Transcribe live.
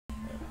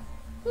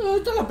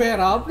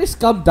Talavera, please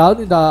calm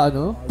down in the,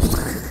 ano?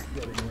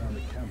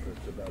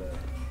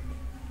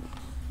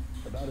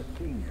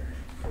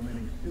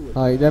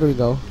 Okay, there we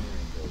go.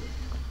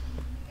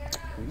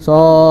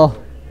 So,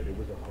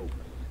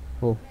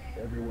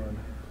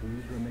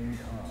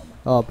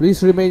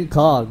 please remain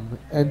calm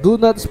and do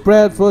not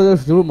spread further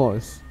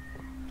rumors.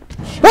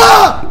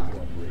 Ah!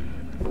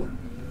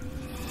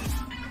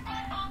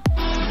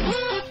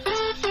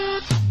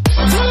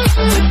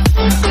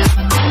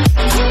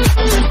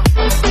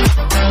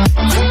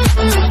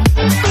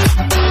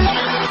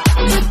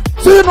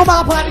 So yun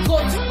mga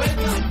PAREKOY,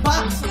 welcome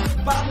back sa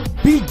bagong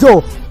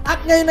video.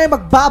 At ngayon ay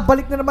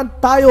magbabalik na naman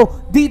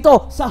tayo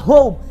dito sa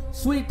home,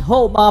 sweet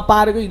home mga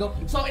PAREKOY, no?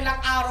 So ilang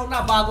araw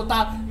na bago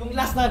nung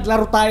last na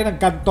naglaro tayo ng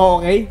ganito,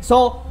 okay?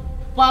 So,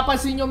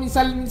 papansin nyo,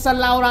 minsan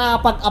lang ako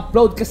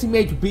nakapag-upload kasi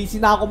medyo busy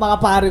na ako mga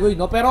PAREKOY,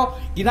 no? Pero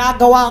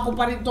ginagawa ko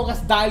pa rin to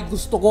kasi dahil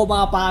gusto ko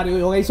mga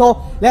PAREKOY, okay?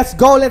 So, let's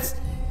go, let's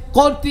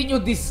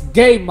continue this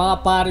game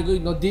mga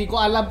PAREKOY, no? Di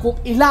ko alam kung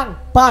ilang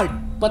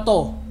part pa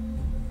to.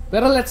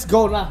 Pero let's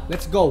go na,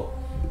 let's go.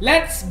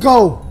 Let's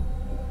go!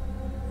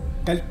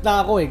 Galit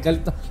na ako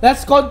galit na.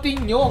 Let's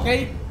continue,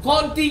 okay?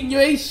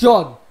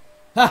 Continuation!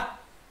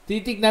 Ha!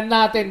 Titignan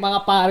natin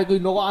mga PAREKOY,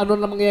 no? Kung ano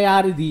na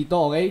mangyayari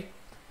dito, okay?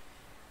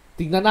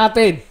 Tignan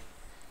natin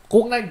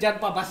kung nandyan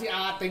pa ba si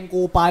ating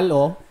kupal,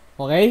 oh.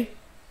 Okay?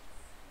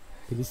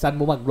 Bilisan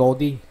mo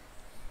mag-loading.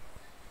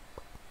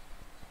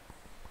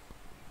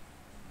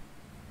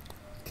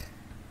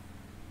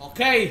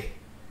 Okay.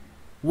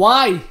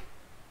 Why?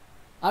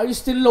 Are you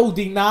still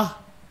loading na?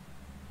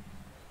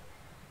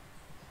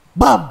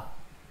 Bam!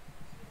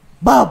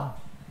 Bam!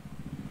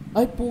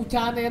 Ay,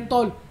 putya na yan,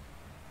 tol.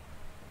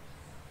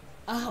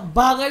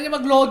 Bagal niya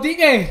mag-loading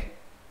eh.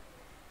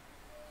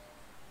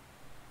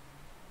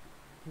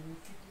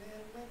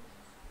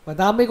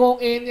 Madami kong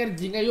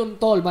energy ngayon,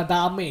 tol.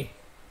 Madami.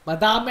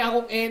 Madami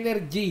akong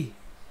energy.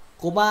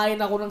 Kumain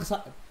ako ng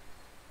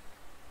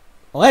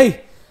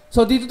Okay.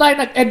 So, dito tayo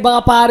nag-end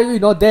mga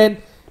PAREKOY, no?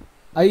 Then,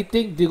 I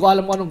think, di ko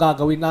alam kung anong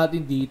gagawin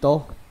natin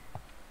dito.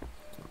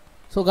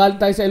 So,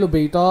 galing tayo sa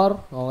elevator.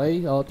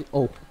 Okay.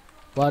 Oh,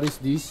 what is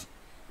this?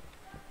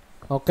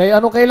 Okay,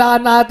 anong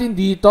kailangan natin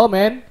dito,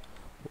 men?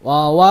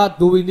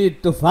 What do we need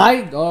to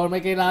find? Or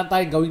may kailangan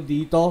tayong gawin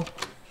dito?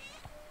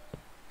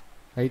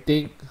 I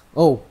think.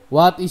 Oh,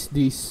 what is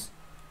this?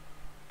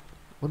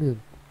 Ano yun?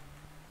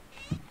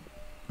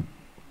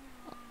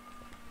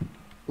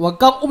 Huwag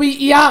kang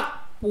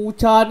umiiyak!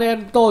 Pucha na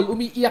yan, tol.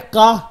 Umiiyak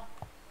ka.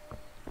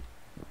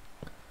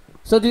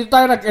 So, dito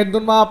tayo nag-end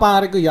dun mga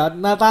PAREKOY yan.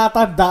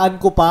 Natatandaan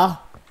ko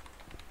pa.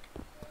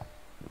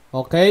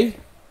 Okay.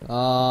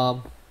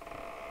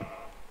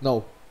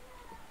 No.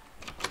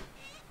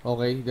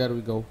 Okay, there we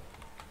go.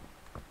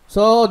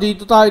 So,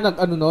 dito tayo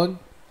nag-ano nun.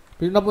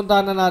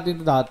 Pinapuntahan na natin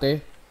ito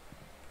dati.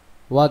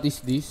 What is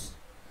this?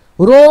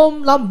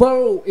 Room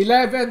number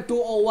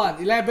 11201.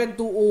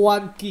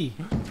 11201 key.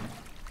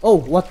 Oh,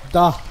 what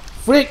the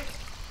freak?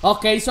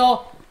 Okay,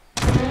 so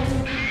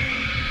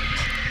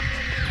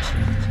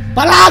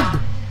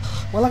palag!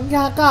 Walang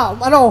niya ka.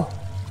 Ano?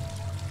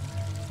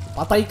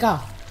 Patay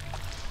ka.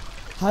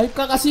 Hype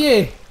ka kasi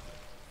eh.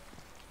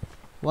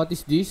 What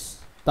is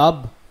this?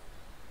 Tab.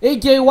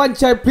 AJ1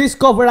 Chair, please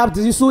cover up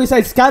the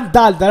suicide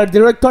scandal. The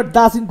director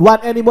doesn't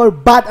want any more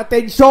bad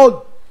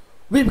attention.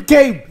 We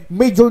became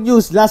major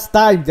news last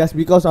time just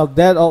because of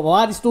death of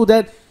one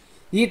student.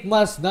 It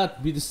must not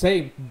be the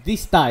same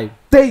this time.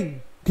 Thank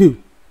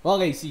you.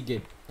 Okay,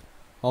 sige.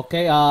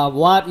 Okay,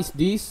 what is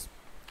this?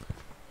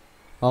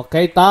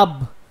 Okay,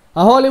 tab.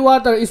 Holy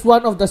water is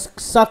one of the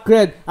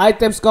sacred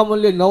items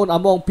commonly known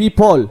among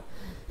people.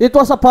 It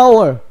was a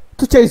power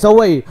to chase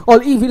away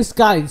all evil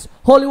kinds.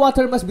 Holy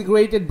water must be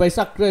created by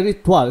sacred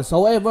rituals.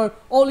 However,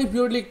 only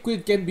pure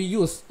liquid can be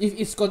used if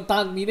it's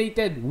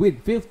contaminated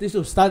with filthy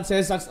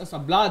substances such as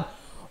blood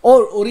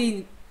or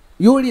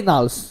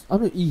urinals.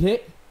 Ano,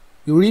 ihe?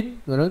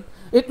 Urine? Ganun?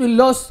 It will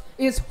lose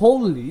its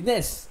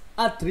holiness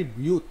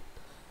attribute.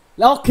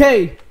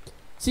 Okay.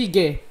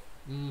 Sige.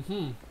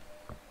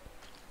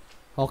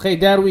 Okay,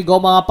 there we go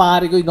mga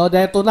PAREKOY, no?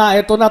 Eto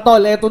na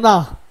tol, eto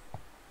na.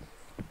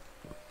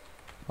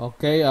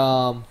 Okay,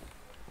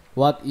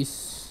 what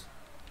is...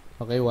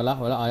 Okay, wala,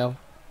 ayaw.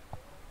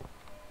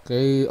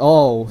 Okay,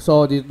 oh,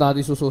 so dito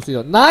natin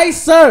sususin.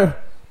 Nice, sir!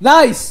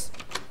 Nice!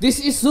 This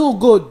is so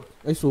good.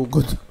 Ay, so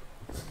good.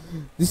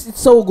 This is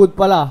so good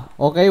pala.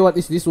 Okay, what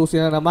is this?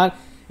 Susin na naman.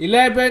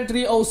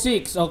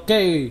 11306.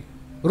 Okay.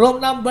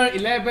 Room number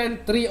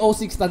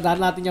 11306. Tandaan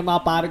natin yung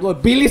mga PAREKOY.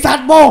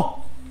 Bilisan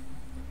mo!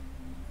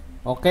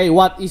 Okay,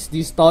 what is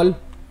this, tol?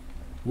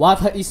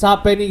 What is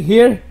happening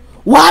here?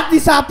 What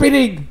is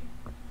happening?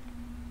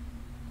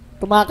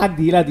 Ito mga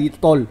kandila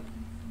dito, tol.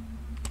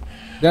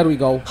 There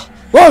we go.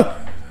 Oh!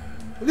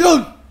 Ano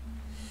yun?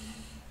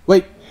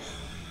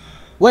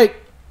 Wait.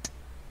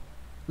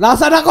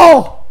 Nasaan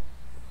ako?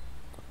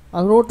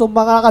 Ano itong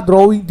mga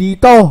naka-drawing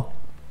dito?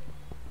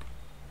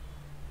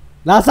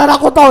 Nasaan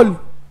ako, tol?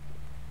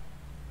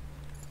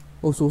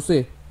 Oh,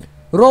 susi.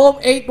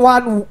 Room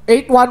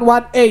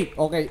 8118.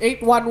 Okay,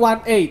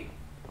 8118.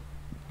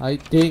 I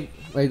think,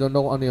 I don't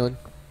know kung ano yun.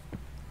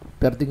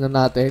 Pero tingnan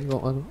natin kung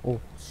ano. Oh,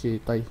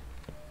 shit, ay.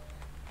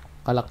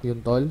 Kalak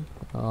yun, tol.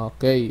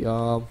 Okay,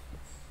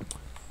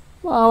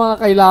 mga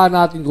kailangan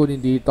natin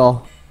kunin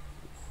dito.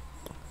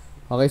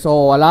 Okay,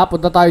 so wala.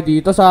 Punta tayo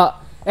dito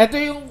sa... Ito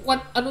yung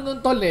ano nun,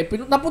 tol eh.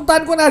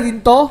 Napuntahan ko na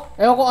din to.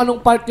 Ewan ko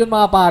anong part yun,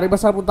 mga pare.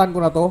 Basta napuntahan ko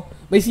na to.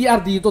 May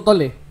CR dito, tol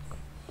eh.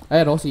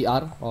 Ayan o,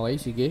 CR. Okay,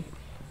 sige.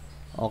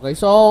 Okay,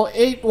 so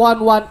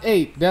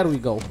 8118. There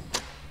we go.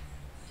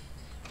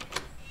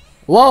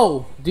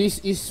 Wow! This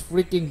is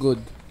freaking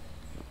good.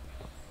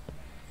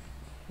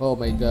 Oh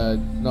my god.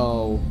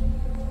 No.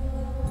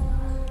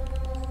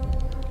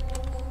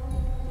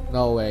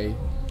 No way.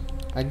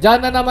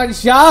 Andyan na naman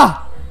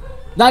siya!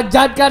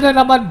 Nandyan ka na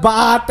naman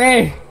ba,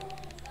 ate?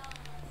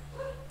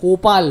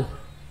 Kupal.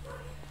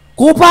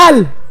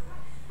 Kupal!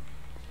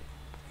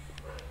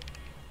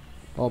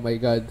 Oh my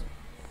god.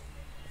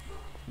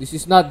 This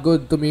is not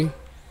good to me.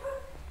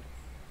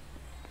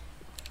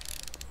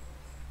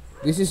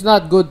 This is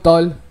not good,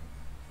 tol.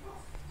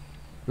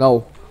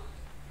 No.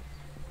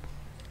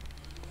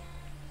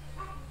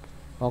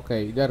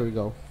 Okay, there we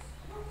go.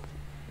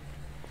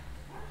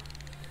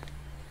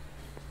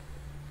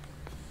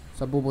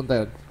 Saan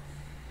pupunta yun?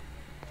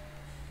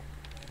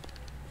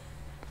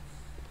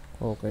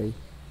 Okay.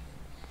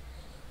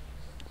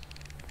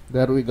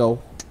 There we go.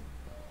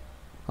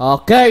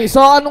 Okay,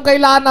 so anong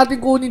kailangan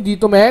natin kunin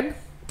dito, men?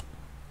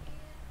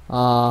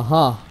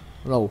 Aha.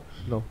 No,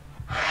 no.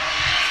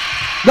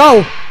 No!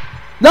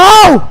 No!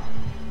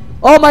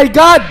 Oh my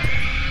god!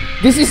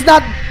 This is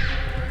not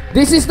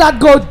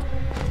good!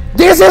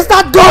 This is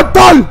not good,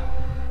 tol!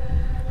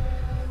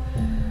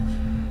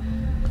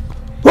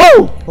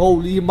 Woo!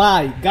 Holy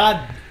my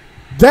god!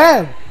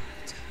 Damn!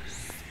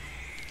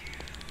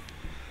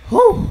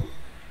 Oh!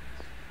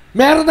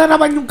 Meron na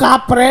naman yung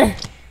kapre!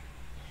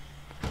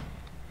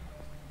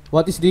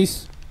 What is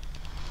this?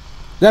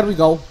 There we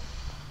go.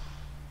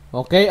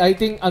 Okay, I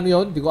think ano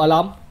yun? Di ko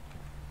alam.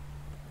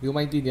 Di ko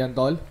maintindihan,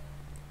 tol.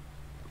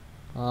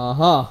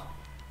 Aha.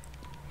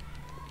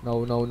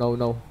 No, no, no,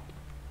 no.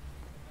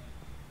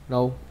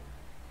 No.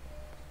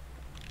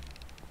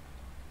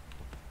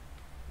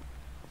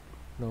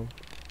 No.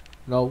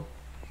 No.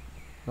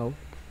 No.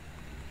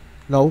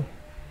 No.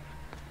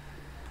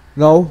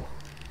 No.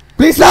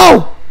 Please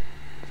no!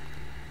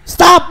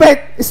 Stop it!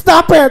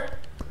 Stop it!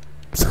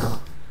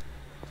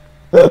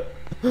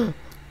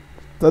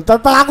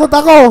 Natatakot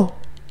ako!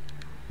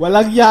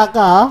 Walang yaka,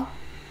 ha?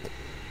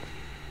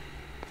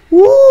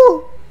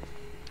 Woo!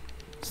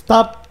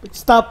 Stop!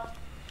 Stop!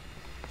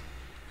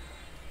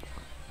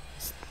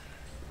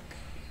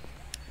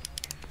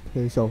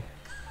 Okay, so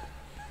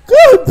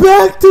come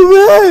back to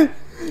me!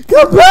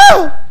 Come back!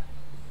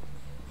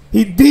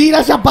 Hindi na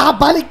siya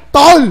babalik,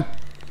 tol!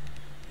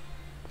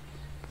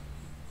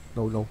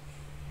 No, no.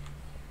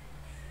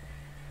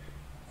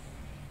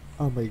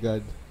 Oh my god.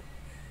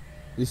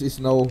 This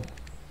is no.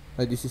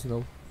 Ay, this is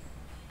no.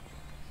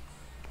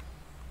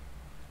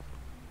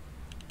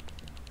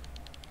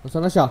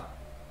 Nasaan na siya?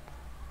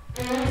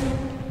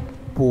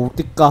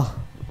 Putik ka.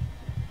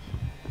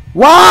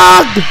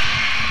 Wag!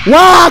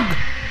 Wag!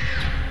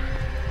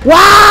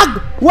 Wag!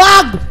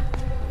 Wag!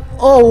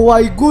 Oh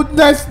my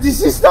goodness, this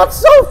is not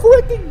so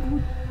freaking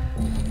good.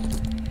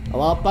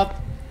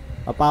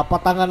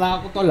 Napapatanga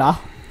na ako, tol, ha?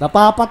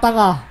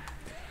 Napapatanga.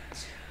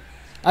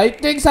 I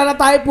think sana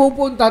tayo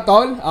pupunta,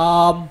 tol.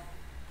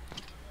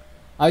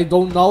 I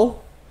don't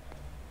know.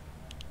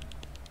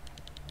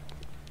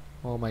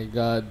 Oh my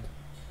god.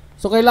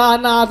 So kailangan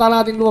na ata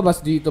natin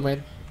lumabas dito, men.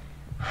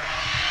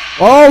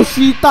 Oh,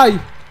 shitay.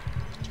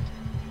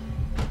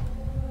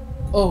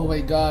 Oh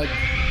my god.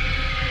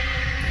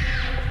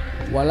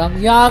 Walang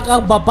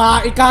yakang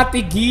babae ka,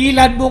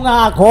 tigilan mo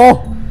nga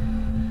ako.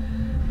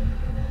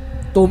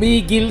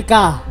 Tumigil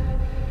ka.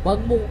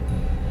 Wag mo.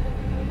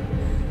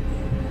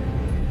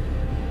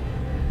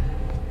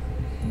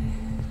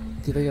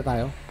 Kita niya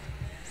tayo?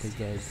 Okay,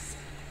 guys.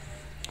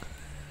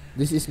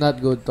 This is not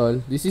good,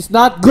 tol. This is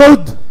not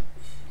good!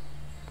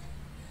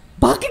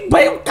 Bakit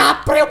ba yung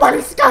kapre?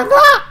 Umalis ka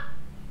nga!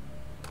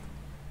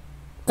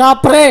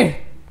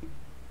 Kapre!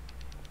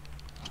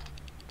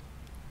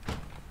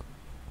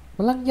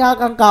 Walang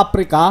yakang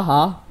kapre ka,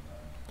 ha?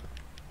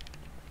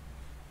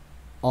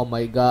 Oh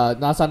my god.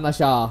 Nasaan na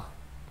siya?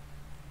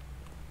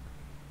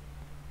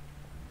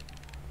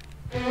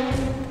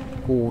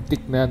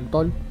 Putik na yan,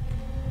 tol.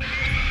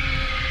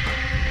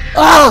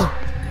 Ah!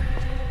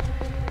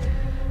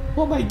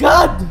 Oh my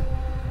god!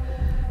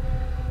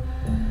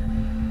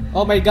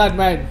 Oh my god,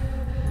 man.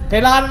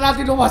 Kailangan na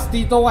natin lumabas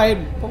dito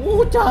ngayon.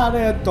 Pangutsa na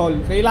yan, tol.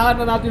 Kailangan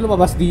na natin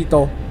lumabas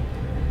dito.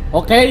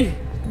 Okay?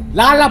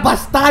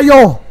 Lalabas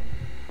tayo!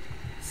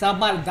 Sa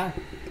malda.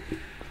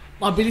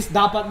 Mabilis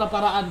dapat na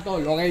paraan,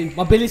 tol. Okay?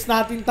 Mabilis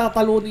natin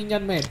tatalunin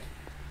yan, men.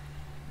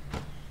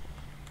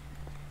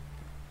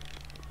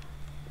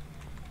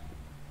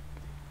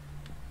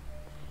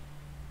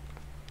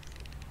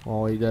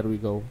 Okay, there we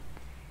go.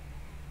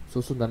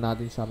 Susundan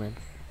natin siya, men.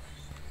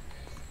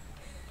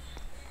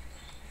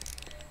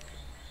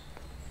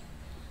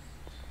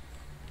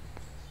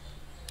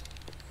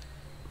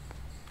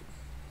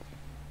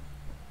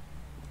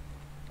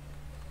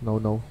 No,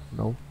 no,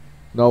 no.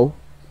 No.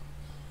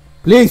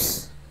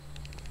 Please!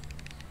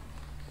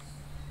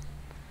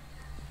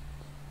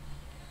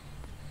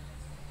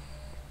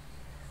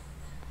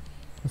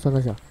 Nasaan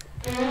na siya?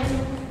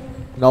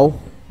 No.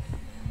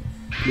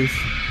 Please.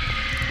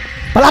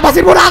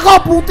 Palabasin mo na ako!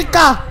 Putik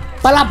ka!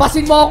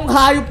 Palabasin mo akong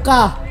hayop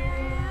ka!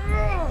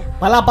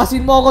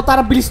 Palabasin mo ako!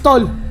 Tara, bilis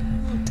tol!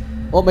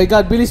 Oh my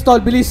god, bilis tol,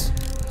 bilis!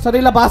 Saan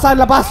yung labasan?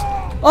 Labas!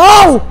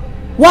 Oh!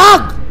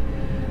 Wag!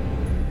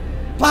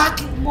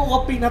 Bakit mo ko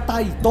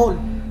pinatay, tol?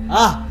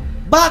 Ah!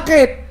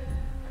 Bakit?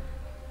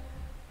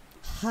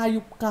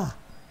 Hayop ka!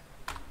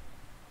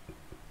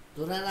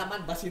 Ito na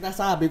naman ba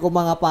sinasabi ko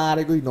mga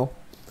pare ko, no?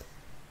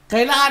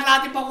 Kailangan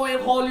natin makuha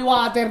yung holy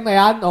water na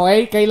yan,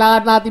 okay?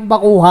 Kailangan natin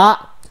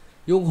makuha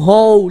yung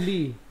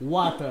holy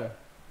water.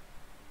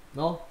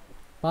 No?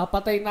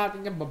 Papatay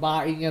natin yung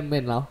babaeng yan,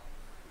 men, no?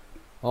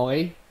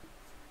 Okay?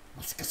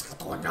 Mas ka sa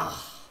katawan na.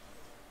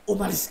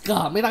 Umalis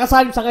ka. May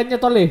nakasalim sa kanya,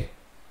 tol, eh.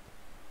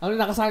 Ano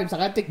yung nakasalim sa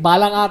kanya?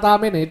 Tikbalang ata,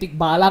 men, eh.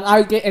 Tikbalang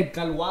RK Ed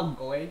Kalwag,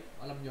 okay?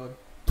 Alam nyo.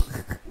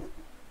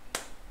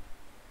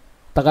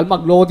 Tagal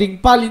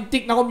mag-loading pa.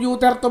 Lintik na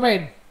computer to,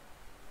 men.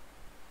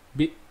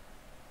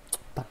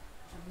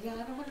 Yan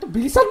naman to.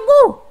 Bilisan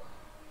mo!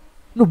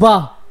 Ano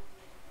ba?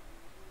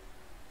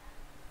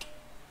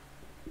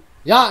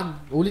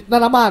 Yan. Ulit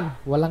na naman.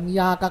 Walang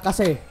yaka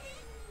kasi.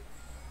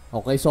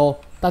 Okay,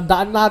 so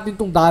tandaan natin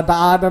tong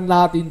dadaanan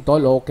natin,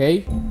 tol.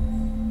 Okay?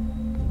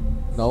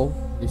 No.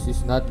 This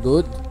is not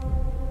good.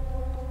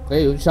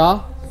 Okay, yun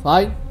siya.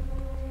 Fine.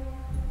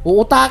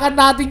 Uutakan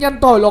natin yan,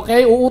 tol.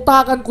 Okay?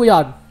 Uutakan ko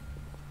yan.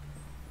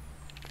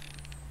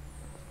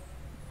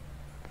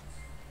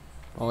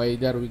 Okay,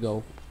 there we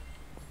go.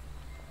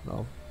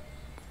 No.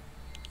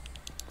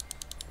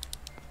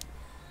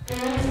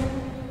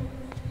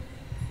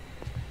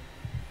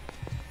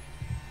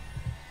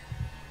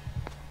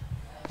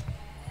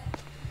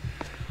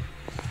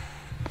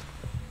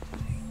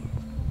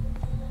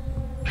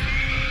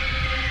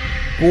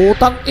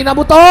 Putang ina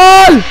mo,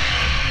 tol!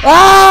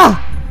 Ah!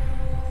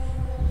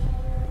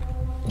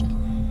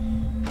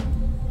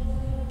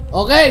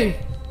 Okay.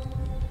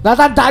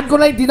 Natandaan ko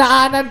na yung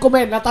dinaanan ko,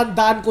 men.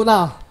 Natandaan ko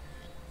na.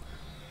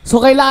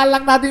 So, kailangan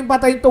lang natin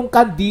patayin tong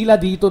kandila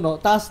dito, no?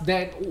 Tapos,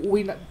 then,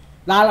 uuwi na.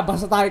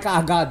 Lalabas na tayo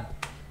kaagad.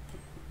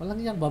 Walang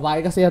yang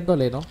babae kasi yan, tol,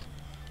 eh, no?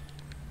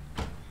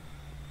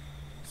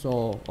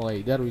 So,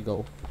 okay. There we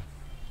go.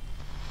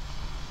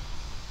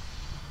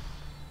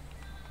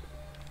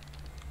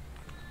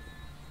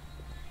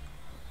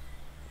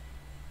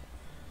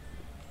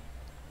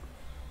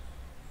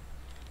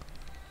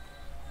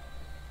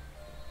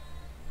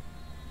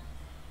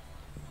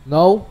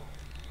 No?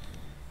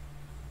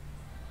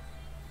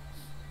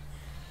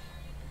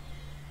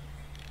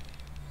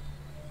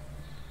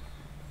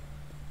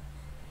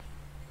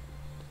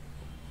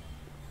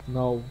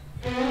 No.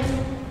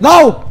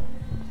 No!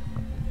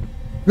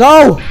 No!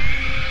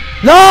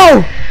 No!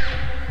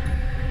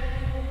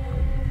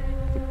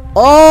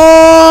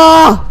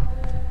 Oh!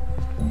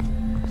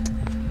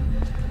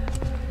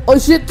 Oh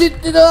shit,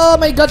 oh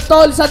my god,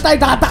 tol! Saan tayo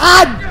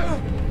dadaan?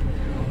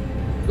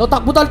 No,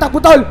 takbo tol, takbo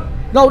tol!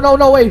 No, no,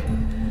 no way!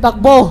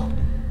 Takbo!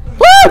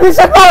 Ah!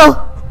 Bilisan mo!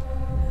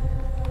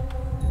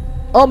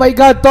 Oh my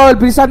god, tol!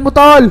 Bilisan mo,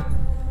 tol!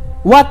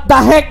 What the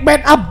heck,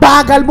 man? Ang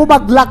bagal mo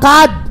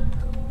maglakad!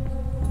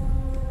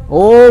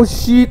 Oh,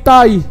 shit,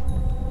 ay!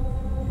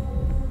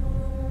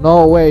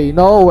 No way,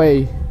 no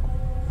way.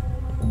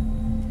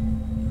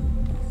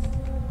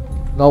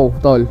 No,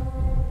 tol.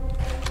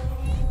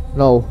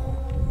 No.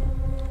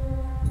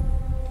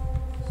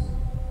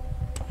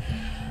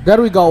 There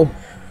we go.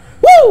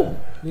 Woo!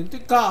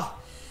 Lintik ka.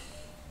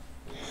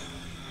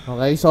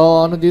 Okay,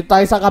 so ano dito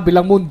tayo sa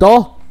kabilang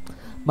mundo?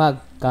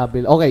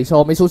 Okay,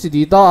 so may susi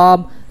dito.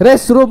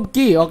 Restroom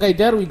key. Okay,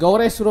 there we go.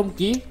 Restroom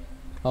key.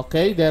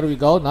 Okay, there we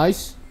go.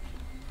 Nice.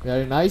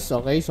 Very nice.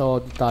 Okay, so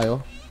dito tayo.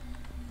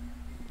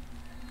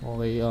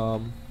 Okay,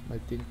 I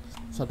think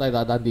saan tayo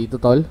dadaan dito,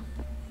 tol?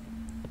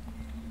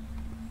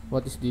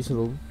 What is this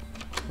room?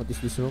 What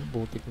is this room?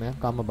 Butik na yan.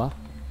 Kama ba?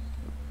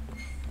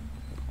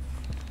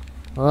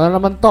 Ano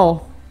naman to?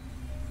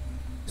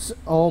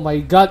 Oh my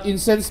god,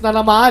 incense na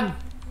naman!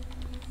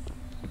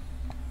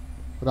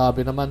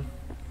 Grabe naman.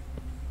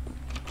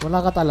 Wala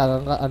ka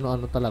talaga,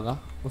 ano-ano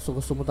talaga?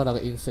 Gusto mo talaga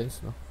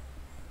incense, no?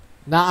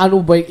 Na ano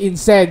ba yung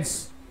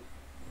incense?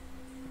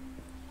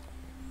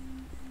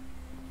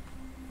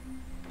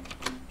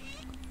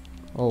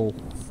 Oh,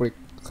 freak.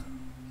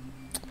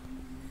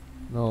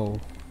 No.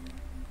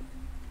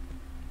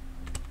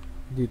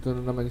 Dito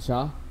na naman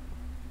siya.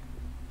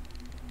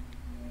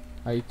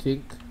 I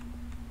think.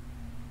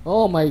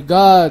 Oh my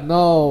god,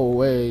 no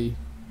way.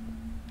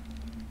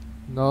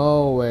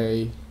 No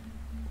way.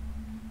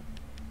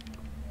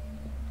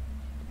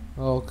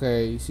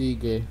 Okay,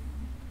 sige.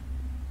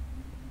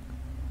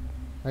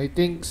 I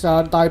think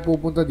saan tayo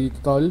pupunta dito,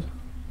 tol?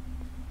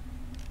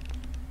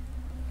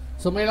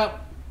 So may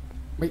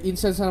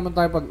incense na naman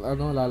tayo pag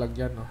ano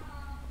lalagyan, no?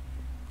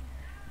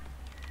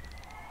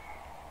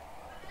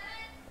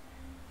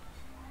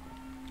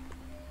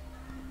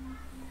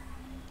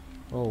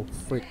 Oh,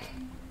 frick.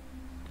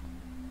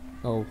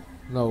 No,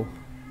 no.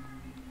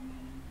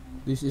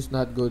 This is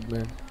not good,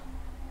 man.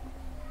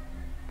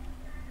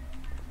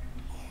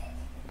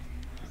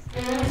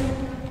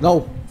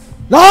 No!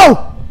 No!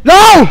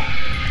 No!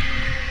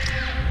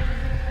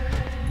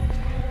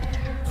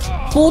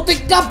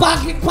 Putik ka!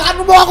 Bakit?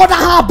 Paano mo ako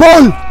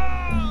nahabol?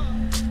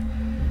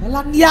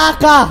 Walang iya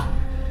ka!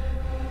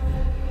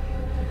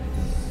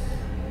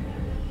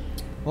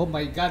 Oh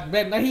my God,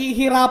 man.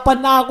 Nahihirapan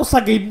na ako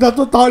sa game na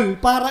to, tol.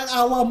 Parang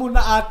awa mo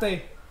na,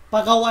 ate.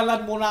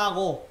 Pagawalan mo na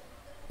ako.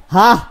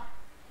 Ha?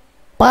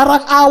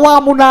 Parang awa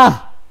mo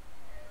na.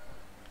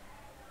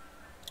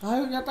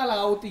 Ayaw niya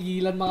talaga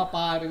utigilan mga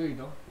pare ko,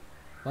 no?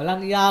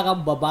 Walang iya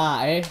kang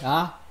babae,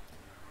 ha?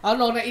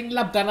 Ano,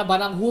 na-inlove ka na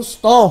ba ng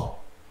husto?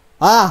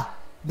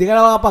 Ha? Hindi ka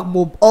na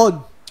makapag-move on.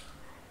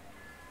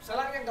 Isa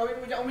lang yan, gawin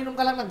mo dyan. Uminom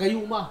ka lang ng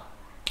gayuma.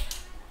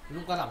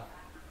 Uminom ka lang.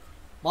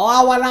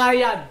 Mawawala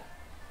yan.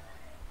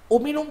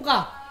 Uminom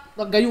ka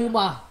ng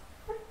gayuma.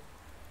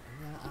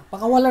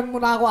 Pakawalan mo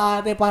na ako,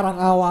 ate. Parang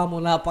awa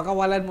mo na.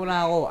 Pakawalan mo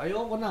na ako.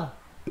 Ayoko na.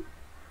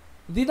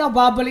 Hindi na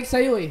babalik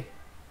sa'yo eh.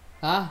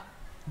 Ha?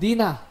 Di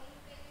na.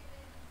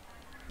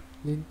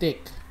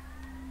 Lintik.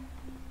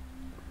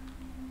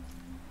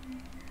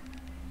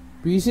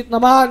 Visit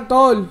naman,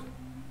 tol.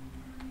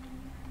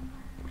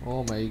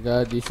 Oh my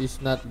God. This is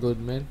not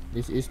good, man.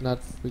 This is not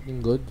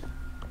freaking good.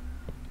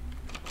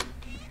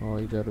 Oh,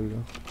 there we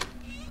go.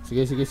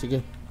 Sige, sige, sige.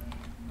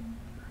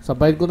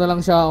 Sabayin ko na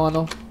lang siya,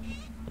 ano.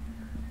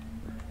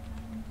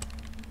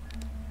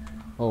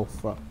 Oh,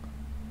 fuck.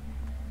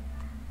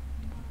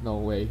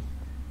 No way.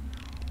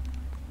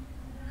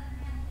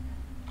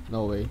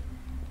 No way.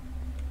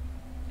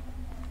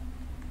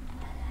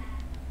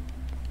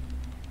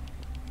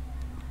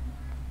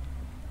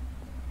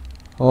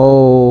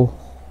 Oh.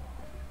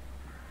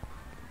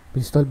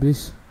 Pistol,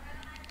 please.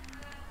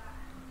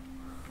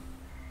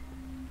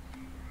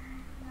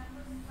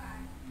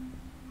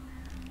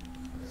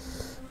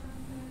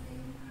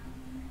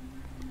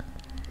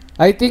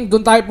 I think doon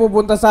tayo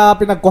pupunta sa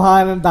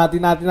pinagkuhanan dati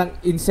natin ng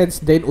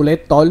incense din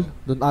ulit, tol.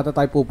 Doon ata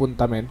tayo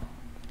pupunta, men.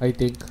 I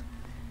think.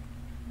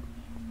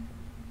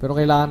 Pero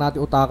kailangan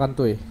natin utakan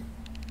to eh.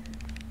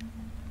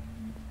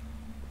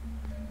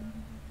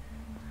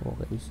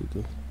 Okay,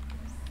 sige.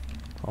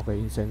 Okay,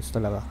 incense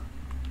talaga.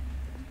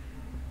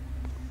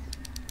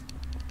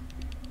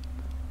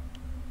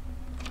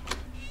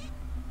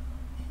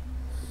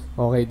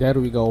 Okay, there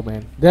we go,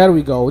 man. There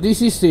we go. This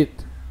is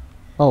it.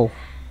 Oh.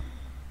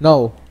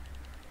 No.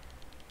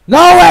 No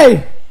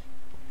way!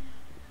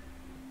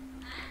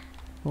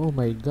 Oh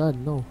my God,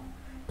 no.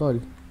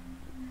 Tol.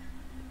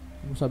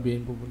 Ano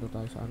sabihin, pupunta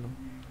tayo sa ano?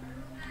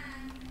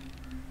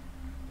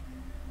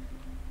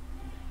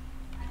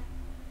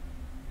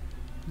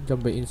 Diyan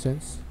ba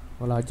incense?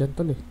 Wala dyan,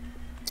 tol eh.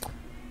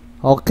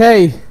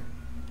 Okay.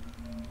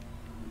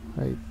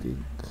 I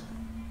think.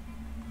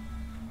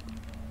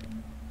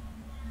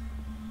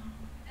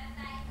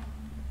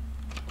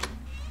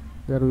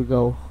 There we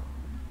go.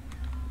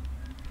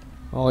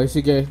 Okay,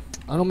 sige.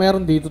 Ano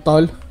meron dito,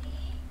 tol?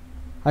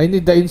 I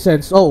need the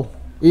incense. Oh,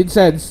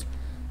 incense.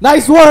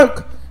 Nice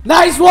work!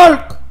 Nice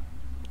work!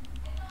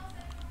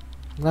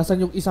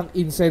 Nasaan yung isang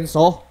incense,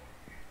 oh?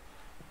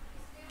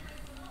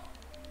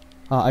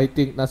 Ah, I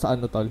think nasa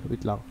ano, tol.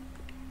 Wait lang.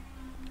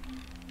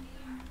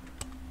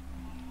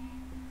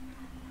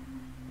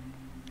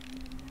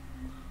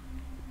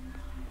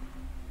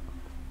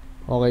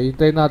 Okay,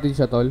 hintayin natin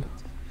siya, tol.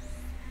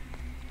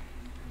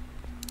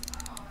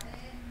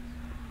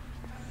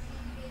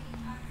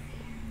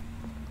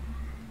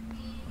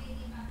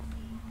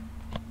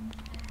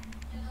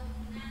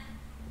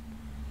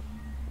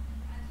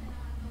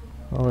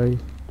 Okay.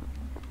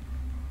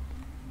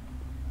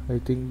 I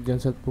think dyan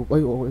sa poop.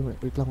 Ay, okay.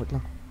 Wait lang, wait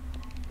lang.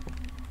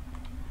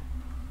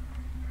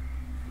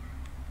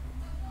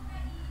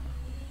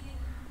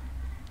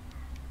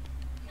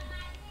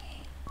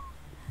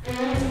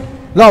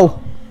 No!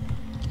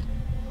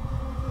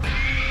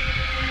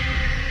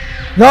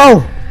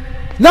 No!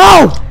 No!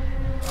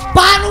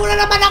 Paano na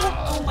naman ako?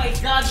 Oh my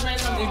God, man.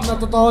 Ang game na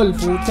to, tol.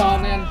 Pucha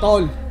na yan,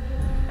 tol.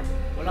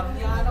 Walang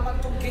niya naman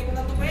tong game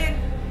na to, man.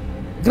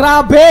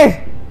 Grabe!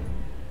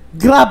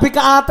 Grabe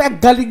ka, ate.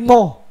 Ang galing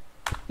mo.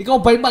 Ikaw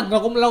ba yung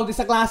magna cum laude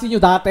sa klase nyo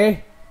dati?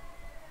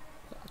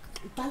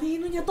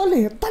 Talino niya, tol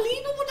eh.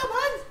 Talino mo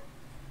naman.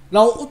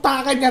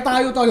 Nauutakan niya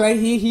tayo, tol.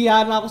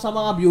 Nahihiya na ako sa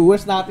mga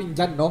viewers natin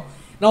dyan, no?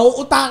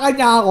 Nauutakan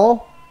niya ako.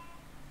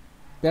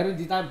 Pero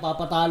hindi tayo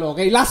papatalo.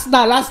 Okay, last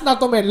na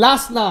to, men.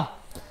 Last na.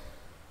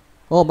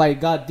 Oh my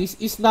God, this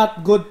is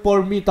not good for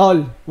me, tol.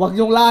 Huwag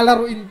niyong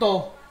lalaruin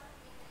to.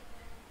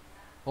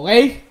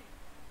 Okay?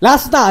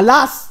 Last na,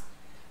 last.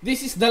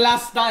 This is the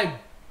last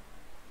time.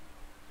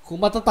 Kung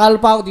matatalo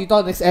pa ako dito,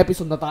 next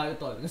episode na tayo,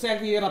 tol. Kasi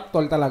ang hirap,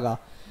 tol,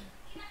 talaga.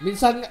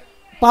 Minsan,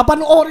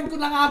 papanoorin ko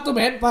na nga to,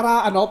 men.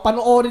 Para, ano,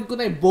 panoorin ko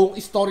na yung buong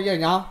istorya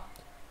niya.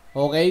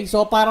 Okay?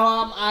 So, para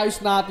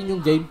maayos natin yung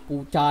game.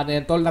 Pucha na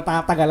yan, tol.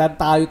 Natatagalan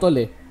tayo, tol,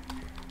 eh.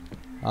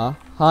 Ha?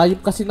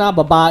 Hayop kasi na,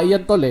 babae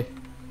yan, tol, eh.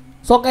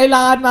 So,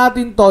 kailangan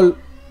natin, tol,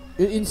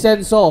 yung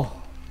insenso.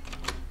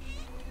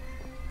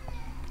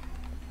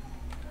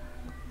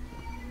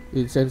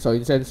 Insenso,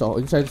 insenso,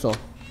 insenso.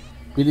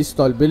 Bilis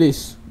tol,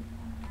 bilis.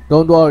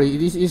 Don't worry,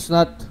 this is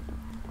not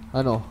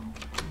ano.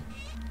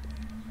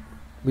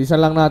 Bilisan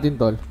lang natin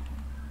tol.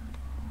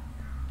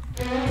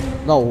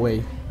 No way.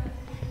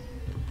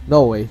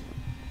 No way.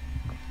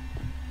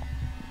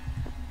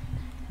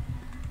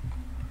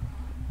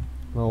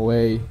 No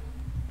way.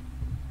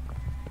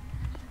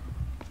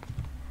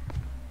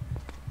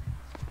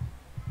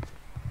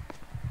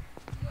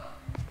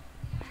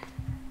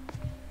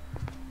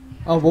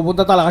 Oh,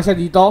 pupunta talaga siya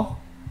dito?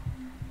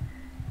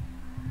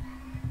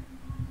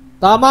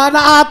 Tama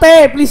na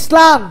ate, please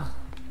lang.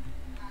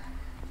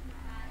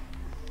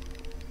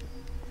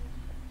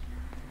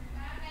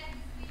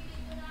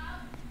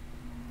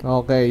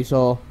 Okay,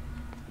 so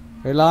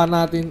kailangan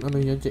natin ano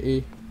yun si A.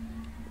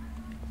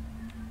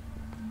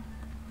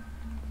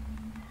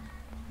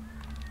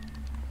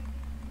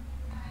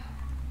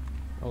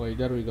 Okay,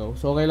 there we go.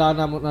 So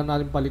kailangan na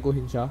natin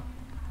palikuhin siya.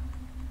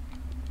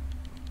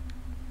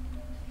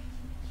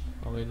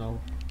 Okay, now.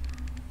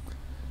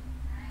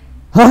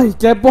 Hay,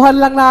 tsempuhan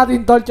lang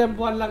natin tol,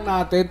 tsempuhan lang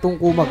natin itong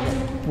kumag.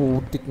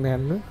 Putik na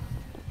yan.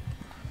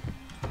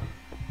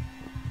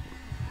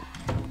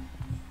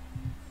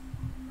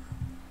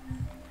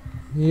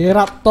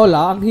 Hirap tol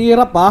ah, ang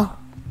hirap ah.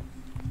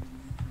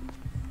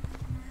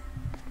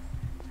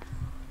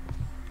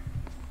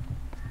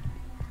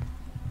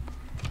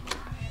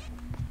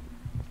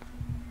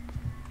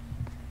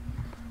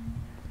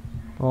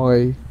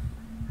 Okay.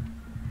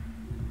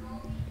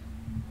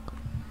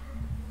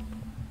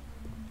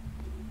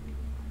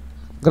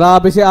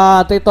 Grabe si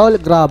ate tol,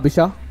 grabe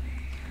siya.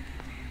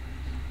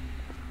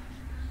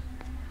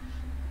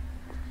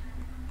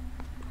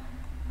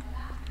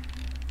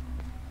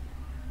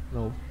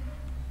 No.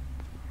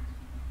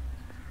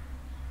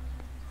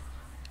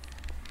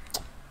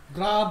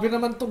 Grabe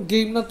naman tong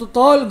game na to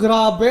tol,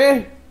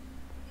 grabe.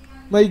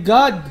 My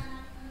God.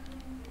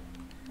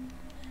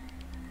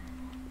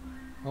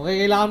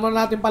 Okay, kailangan mo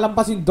natin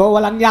palampasin do,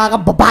 walang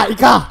yakang babae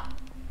ka.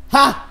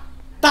 Ha?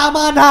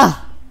 Tama na.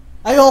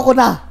 Ayoko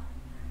na.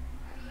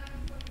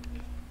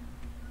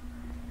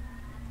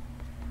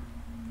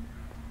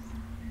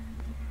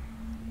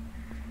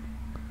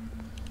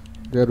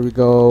 There we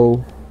go.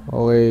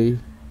 Okay.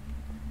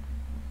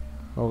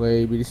 Okay,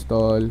 bilis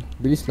tol.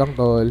 Bilis lang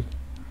tol.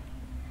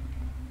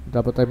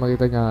 Dapat tayo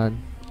makita niyan.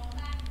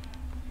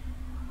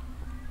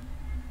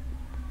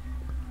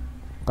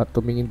 Huwag kang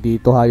tumingin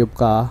dito, hayop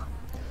ka.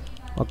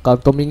 Huwag kang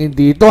tumingin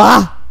dito,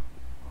 ha!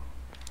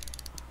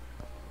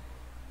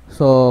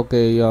 So,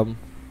 okay,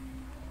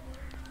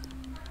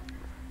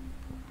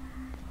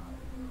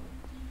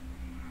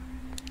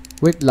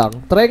 wait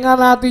lang. Try nga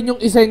natin yung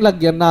isa yung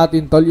lagyan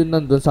natin, tol. Yun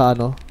nandun sa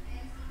ano.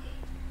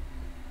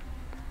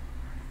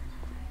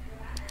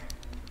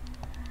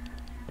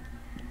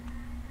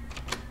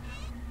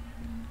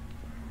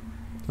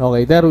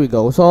 Okay, there we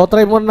go. So,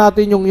 try muna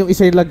natin yung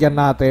isa yung lagyan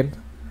natin.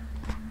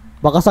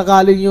 Baka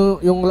sakaling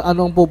yung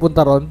anong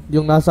pupunta ron,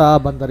 yung nasa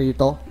banda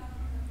rito.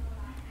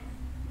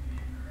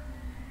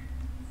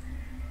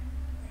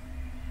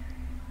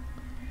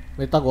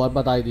 May taguan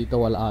ba tayo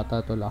dito? Wala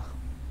ata, tol ah.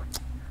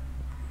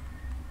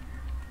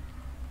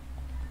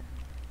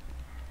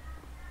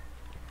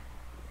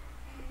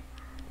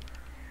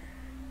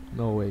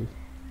 No way.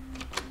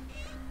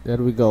 There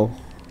we go.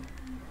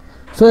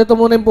 So, ito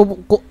muna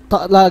yung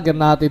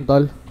lagyan natin,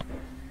 tol.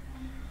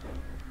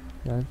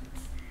 Yan.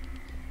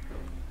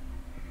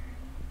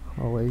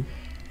 Okay.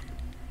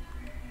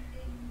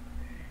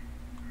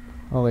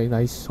 Okay,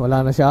 nice.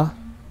 Wala na siya.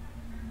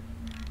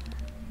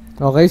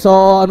 Okay, so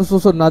ano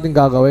susunod natin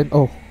gagawin?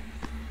 Oh.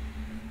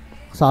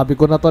 Sabi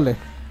ko na tol eh.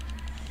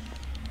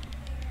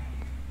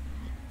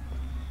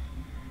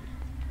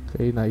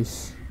 Okay,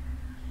 nice.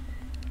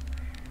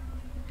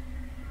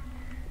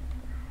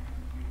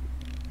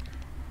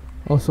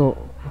 Oh, so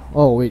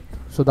oh, wait.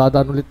 So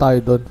dadaan ulit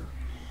tayo doon.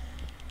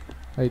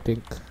 I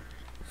think.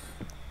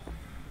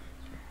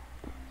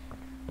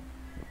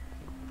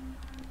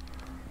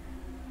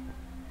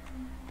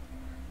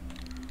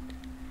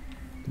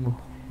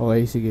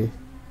 Okay, sige.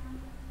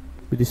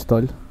 Bilis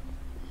tol.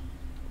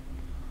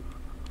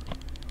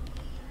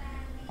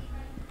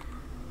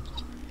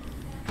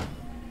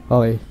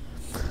 Okay.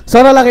 So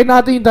lalagay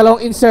natin yung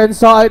dalawang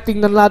insenso.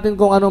 Tingnan natin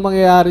kung ano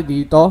mangyayari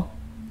dito.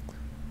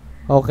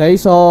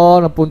 Okay, so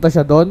napunta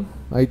siya doon.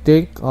 I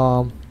think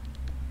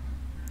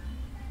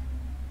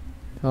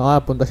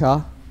punta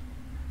siya.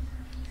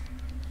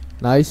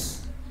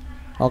 Nice.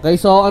 Okay,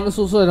 so ano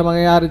susunod na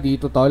mangyayari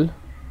dito, tol?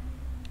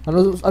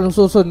 Anong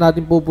susunod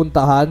natin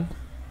pupuntahan?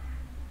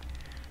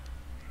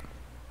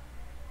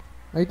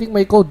 I think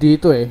may code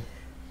dito eh.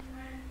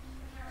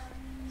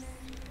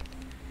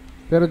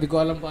 Pero di ko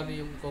alam paano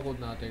yung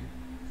code natin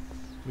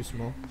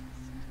mismo.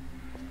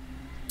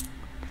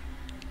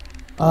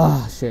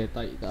 Ah, shit,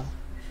 ay ka.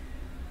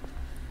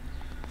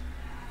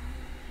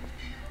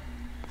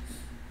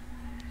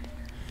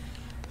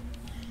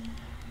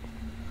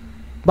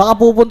 Baka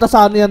pupunta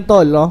sa ano yan,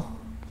 tol, no?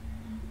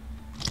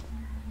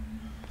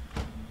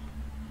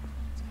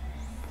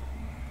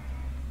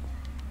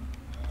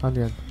 Ano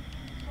yan?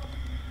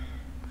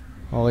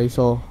 Okay,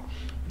 so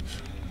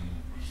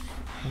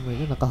oh my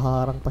god,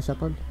 nakaharang pa siya,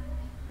 tol.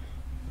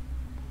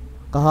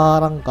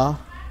 Kaharang ka.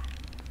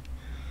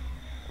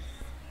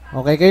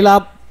 Okay,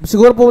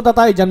 siguro pumunta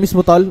tayo dyan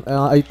mismo, tol.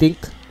 I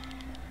think.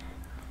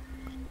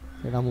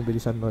 Kailangan mo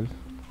bilisan, tol.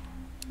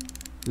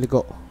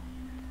 Liko.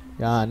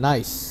 Yan,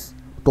 nice.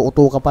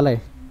 Uto-uto ka pala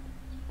eh.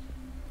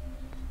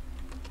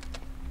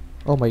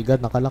 Oh my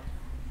god, nakalak.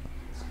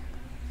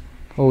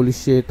 Holy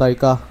shit, tayo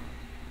ka.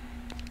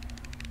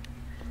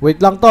 Wait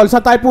lang, tol.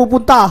 Saan tayo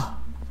pupunta?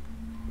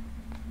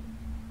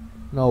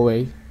 No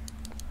way.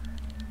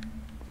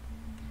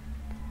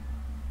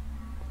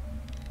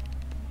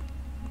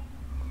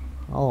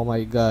 Oh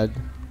my god.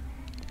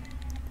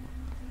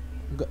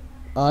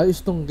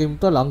 Ayos tong game,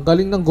 tol. Ang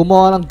galing nang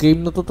gumawa ng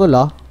game na to, tol,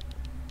 ah.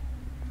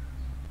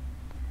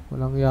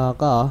 Walang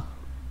yaka, ah.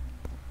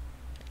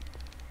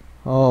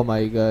 Oh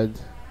my god.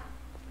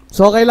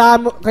 So,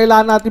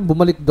 kailangan natin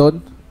bumalik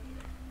doon.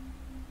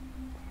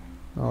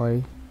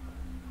 Okay.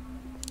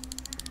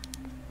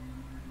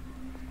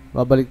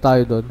 Babalik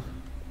tayo doon.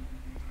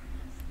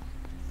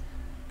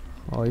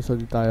 Okay, so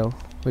di tayo.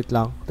 Wait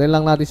lang. Tayo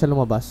lang natin siya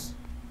lumabas.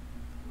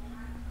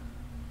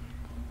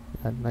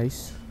 Yan,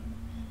 nice.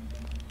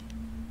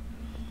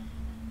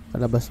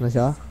 Palabas na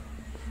siya.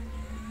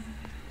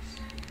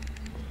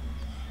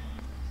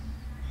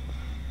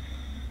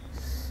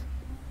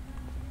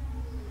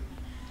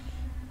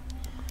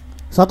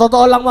 Sa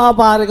totoo lang mga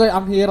pare ko,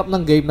 ang hirap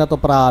ng game na to,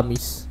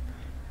 promise.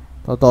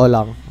 Totoo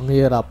lang, ang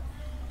hirap.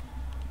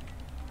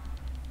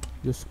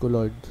 Diyos ko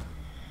Lord.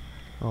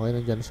 Okay,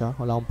 nandyan siya.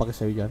 Wala akong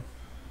pakisayo dyan.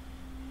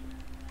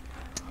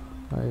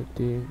 I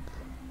think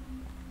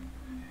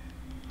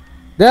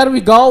there we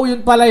go.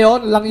 Yun pala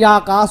yun. Lang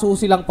yaka.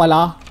 Susi lang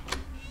pala.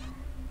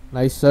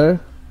 Nice, sir.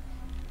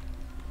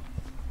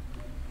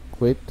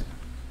 Quit.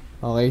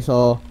 Okay,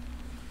 so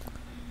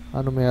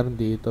ano meron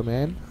dito,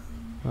 men?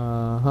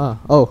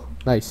 Oh,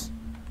 nice.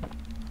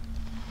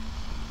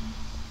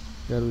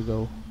 There we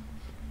go.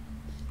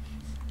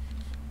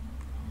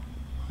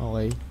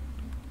 Okay.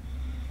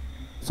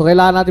 So,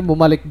 kailangan natin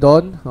bumalik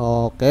doon.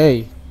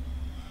 Okay.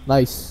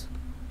 Nice.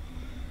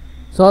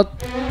 So,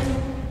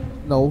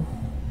 no.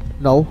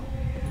 No.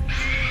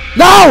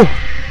 No!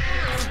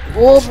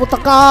 Oh, puta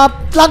ka!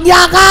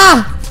 Langya ka!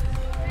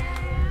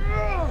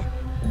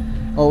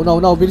 Oh, no,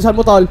 no. Bilisan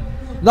mo, tol.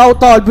 No,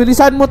 tol.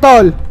 Bilisan mo,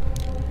 tol.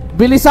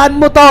 Bilisan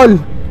mo, tol.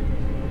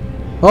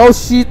 Oh,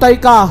 shitay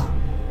ka.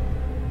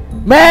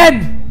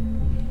 Man!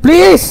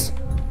 Please!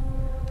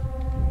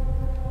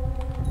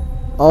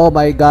 Oh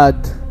my god.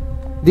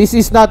 This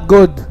is not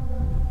good.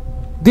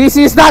 This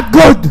is not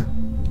good!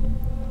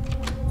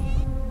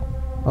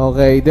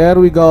 Okay, there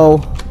we go.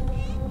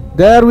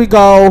 There we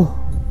go.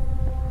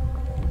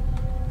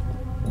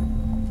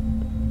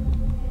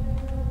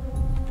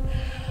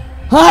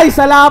 Hi!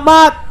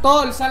 Salamat!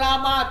 Tol,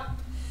 salamat!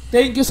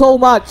 Thank you so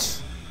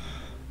much.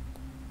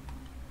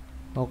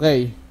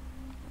 Okay.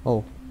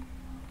 Oh.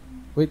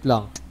 Wait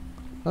lang.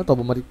 Ano to?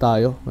 Bumalik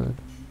tayo.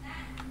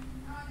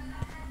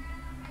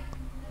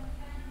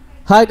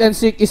 Hide and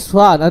seek is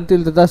fun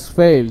until the dusk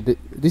fail.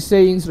 This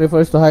saying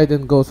refers to hide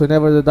and go.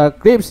 Whenever the dark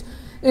creeps,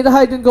 in the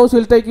hide and go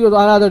will take you to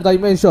another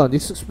dimension.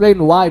 This explains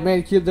why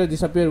many children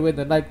disappear when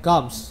the night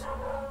comes.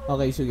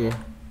 Okay, sige.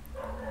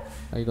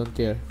 I don't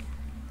care.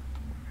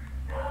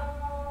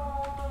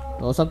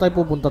 So, saan tayo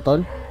pupunta,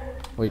 tol?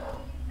 Wait.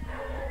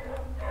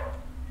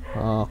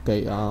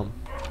 Okay,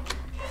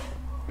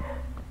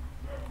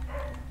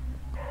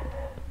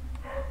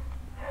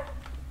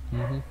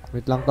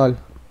 wait lang, tol.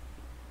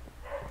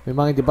 May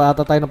mga hindi pa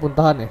ata tayo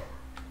napuntahan eh.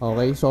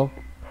 Okay, so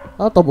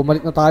to, bumalik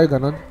na tayo,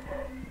 ganun.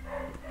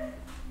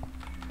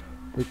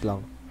 Wait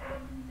lang.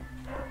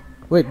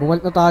 Wait,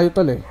 bumalik na tayo,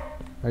 tol eh.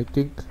 I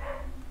think.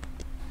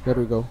 There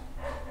we go.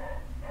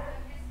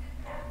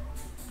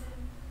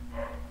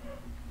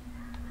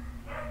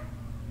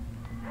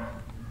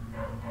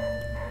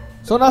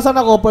 So, nasaan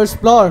ako?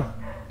 First floor.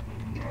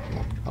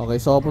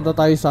 Okay, so punta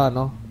tayo sa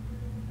ano?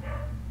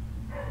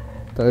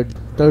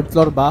 Third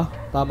floor ba?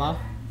 Tama?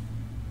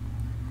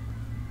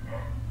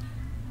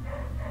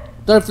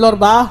 Third floor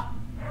ba?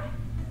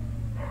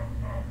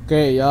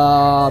 Okay,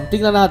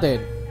 tingnan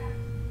natin.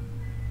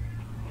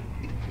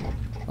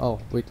 Oh,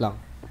 wait lang.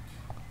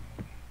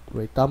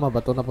 Wait, tama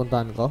ba ito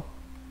napuntahan ko?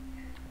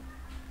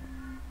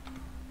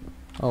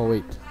 Oh,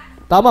 wait.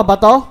 Tama ba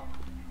to?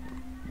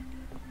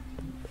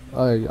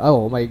 Ay,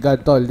 oh my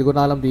god, tol. Hindi ko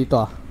na alam dito,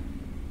 ah.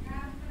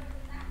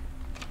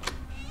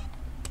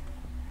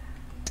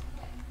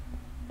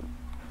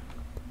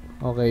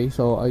 Okay,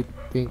 so I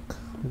think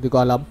hindi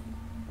ko alam.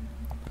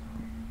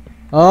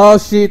 Oh,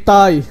 shit,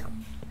 tay.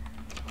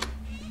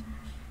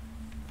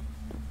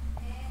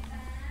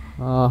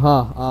 Aha,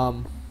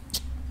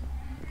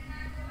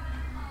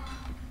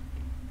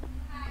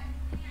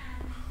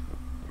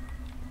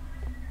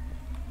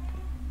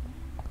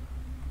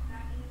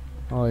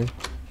 okay.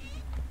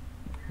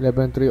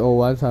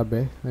 11301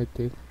 sabi, I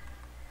think.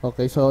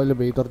 Okay, so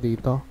elevator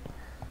dito.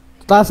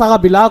 Taas sa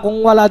kabila, kung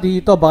wala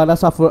dito, baka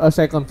nasa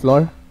second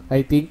floor,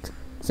 I think.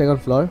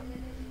 Second floor.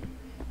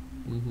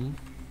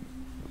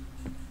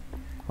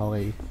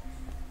 Okay.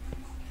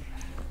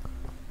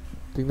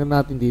 Tingnan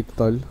natin dito,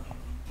 tol.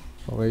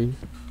 Okay.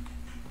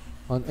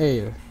 On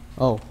air.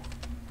 Oh.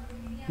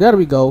 There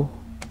we go.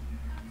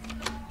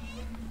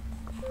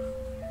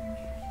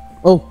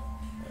 Oh.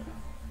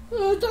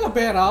 Ito na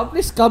pera.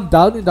 Please calm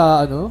down in the,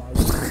 ano.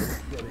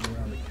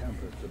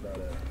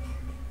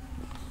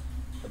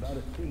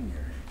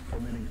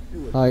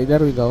 Hi,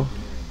 there we go.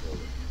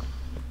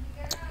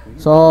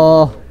 So.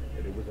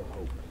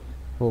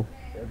 Oh.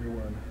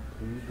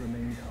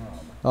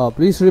 Oh,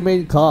 please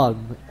remain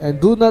calm and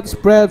do not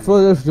spread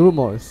further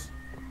rumors.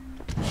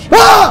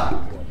 Ah!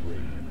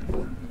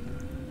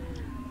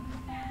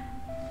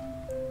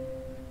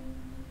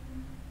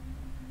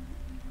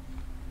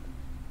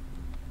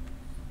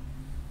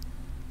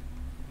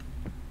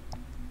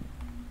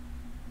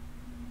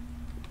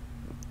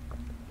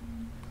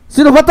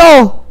 Sino ba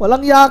to?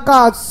 Walang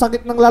yaka.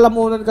 Sakit ng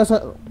lalamunan ka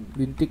sa...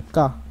 Lintik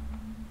ka.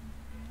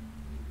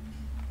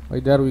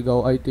 Okay, there we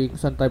go. I think,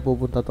 saan tayo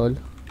pupunta, tol?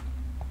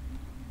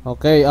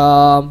 Okay,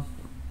 oh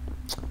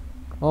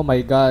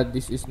my god,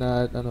 this is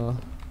not, ano...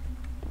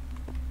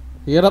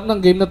 Hirap ng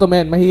game na to,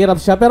 men. Mahirap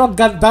siya, pero ang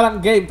ganda ng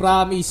game,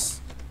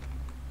 promise.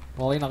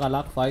 Okay,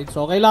 nakalock, fine.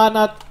 So,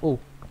 kailangan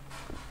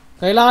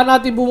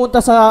natin pumunta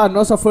sa,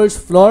 ano, sa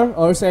first floor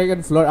or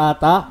second floor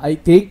ata, I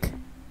think.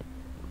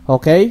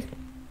 Okay?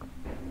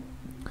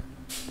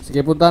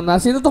 Sige, punta na.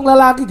 Sino tong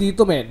lalaki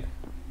dito, men?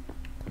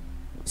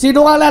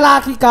 Sino ka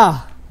lalaki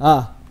ka?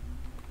 Ah.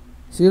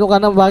 Sino ka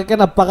na? Bakit ka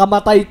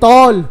napakamatay,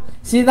 tol?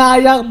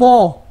 Sinayang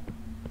mo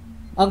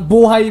ang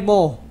buhay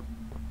mo.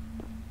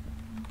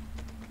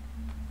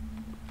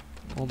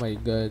 Oh my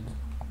god.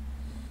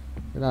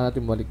 Kailangan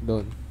natin balik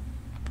doon.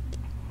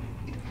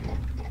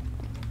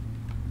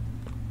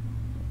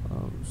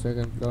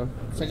 Second floor.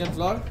 Second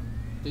floor?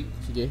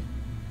 Sige.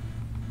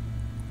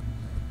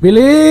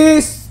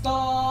 Bilis!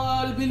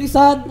 Tol!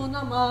 Bilisan mo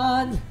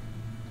naman!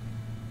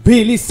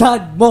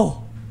 Bilisan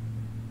mo!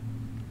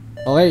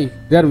 Okay,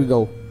 there we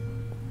go.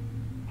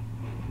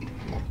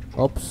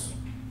 Oops.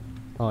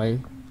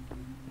 Okay.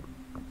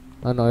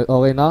 Ano,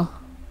 okay na?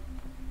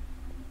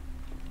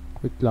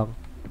 Wait lang.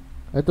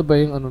 Ito ba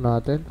yung ano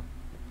natin?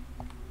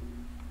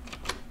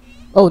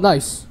 Oh,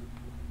 nice.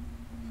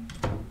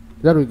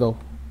 There we go.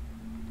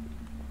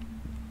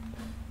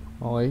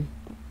 Okay.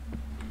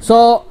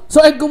 So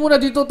end ko muna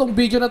dito tong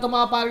video na to,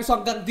 mga pare. So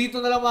hanggang dito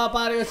na lang, mga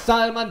pare.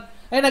 Salman.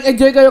 Ay,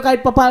 nag-enjoy kayo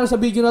kahit paano sa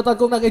video na to.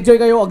 Kung nag-enjoy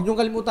kayo, huwag niyong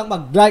kalimutang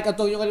mag-like at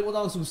huwag niyong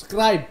kalimutang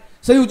mag-subscribe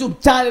sa YouTube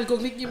channel ko.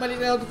 Click niyo mali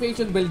na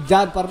notification bell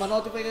dyan para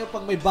ma-notify kayo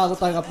pag may bago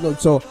tayong upload.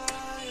 So,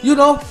 you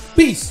know,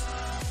 peace!